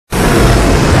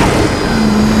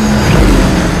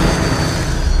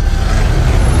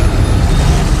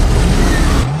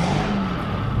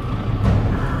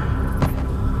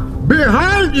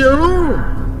Behind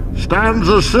you stands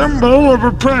a symbol of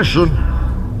oppression.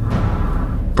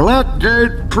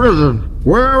 Blackgate Prison,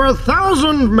 where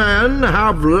 1,000 men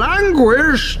have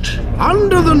languished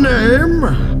under the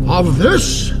name of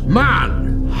this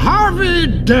man, Harvey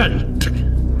Dent,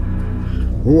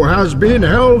 who has been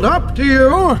held up to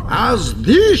you as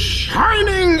the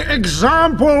shining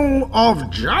example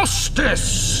of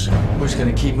justice. We're just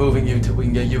gonna keep moving you until we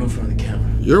can get you in front of the camera.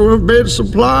 You have been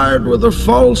supplied with a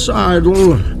false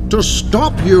idol to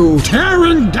stop you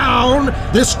tearing down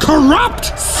this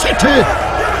corrupt city.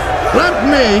 Let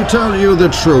me tell you the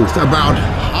truth about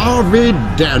Harvey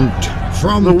Dent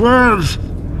from the words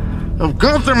of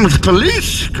Gotham's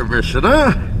police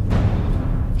commissioner,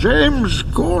 James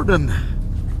Gordon.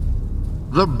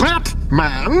 The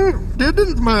Batman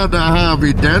didn't murder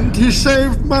Harvey Dent, he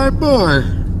saved my boy.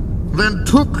 Then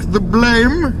took the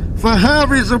blame for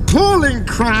Harvey's appalling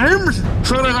crimes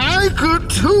so that I could,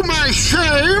 to my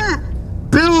shame,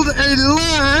 build a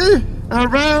lie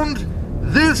around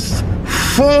this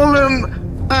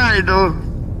fallen idol.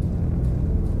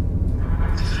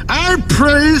 I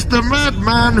praised the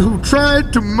madman who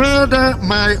tried to murder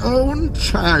my own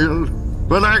child,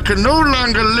 but I can no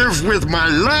longer live with my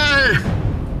lie.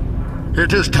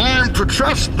 It is time to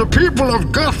trust the people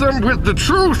of Gotham with the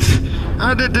truth,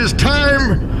 and it is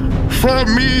time for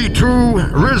me to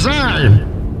resign.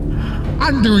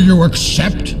 And do you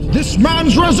accept this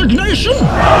man's resignation?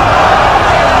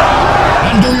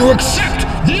 And do you accept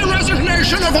the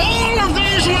resignation of all of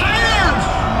these liars?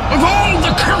 Of all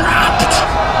the corrupt?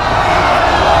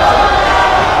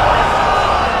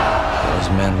 There's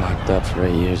men locked up for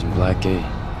 8 years in Blackgate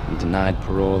and denied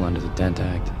parole under the Dent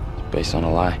Act. It's based on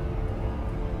a lie.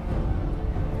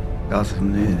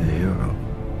 Gotham needed a hero.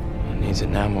 It needs it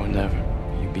now more than ever.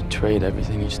 You betrayed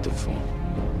everything you stood for.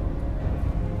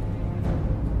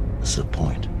 What's the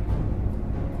point?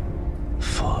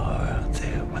 Far out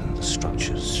there when the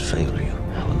structures fail you,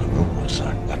 when the rules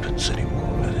aren't weapons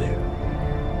anymore, are they?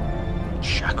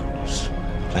 Shackles,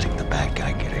 letting the bad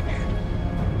guy get ahead.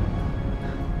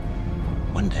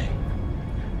 One day,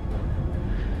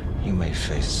 you may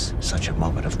face such a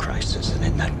moment of crisis, and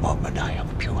in that moment, I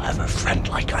hope you have a friend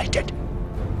like I did.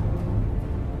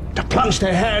 To plunge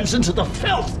their hands into the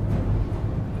filth,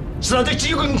 so that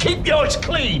you can keep yours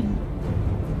clean.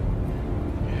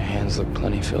 Your hands look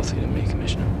plenty filthy to me,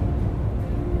 Commissioner.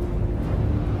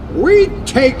 We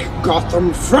take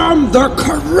Gotham from the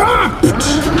corrupt,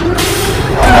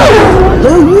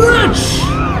 the rich,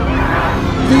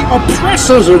 the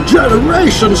oppressors of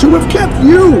generations who have kept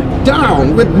you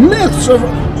down with myths of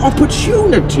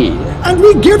opportunity, and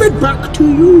we give it back to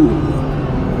you,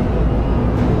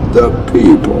 the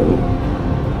people.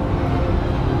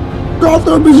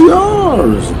 Gotham is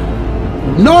yours.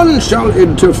 None shall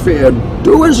interfere.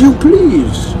 Do as you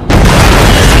please.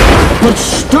 But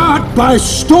start by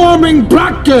storming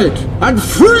Blackgate and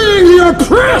freeing the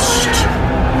oppressed!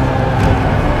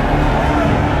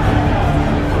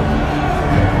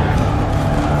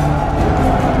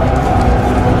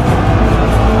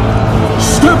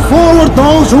 Step forward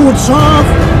those who would serve,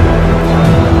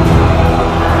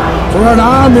 for an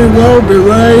army will be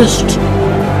raised.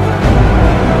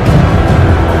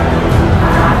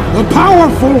 The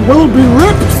powerful will be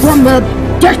ripped from their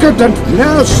decadent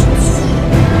nests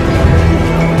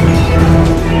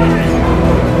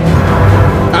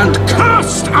and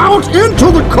cast out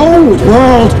into the cold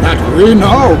world that we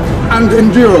know and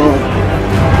endure.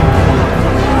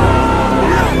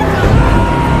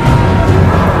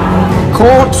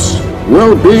 Courts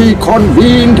will be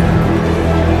convened.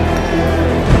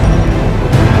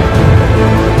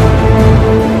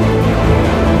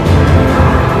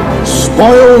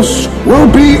 Spoils will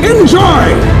be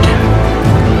enjoyed.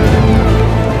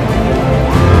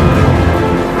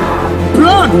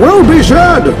 Blood will be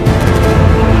shed.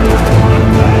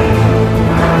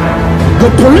 The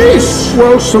police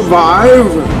will survive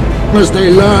as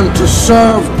they learn to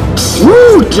serve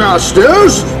true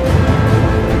justice.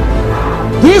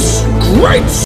 This great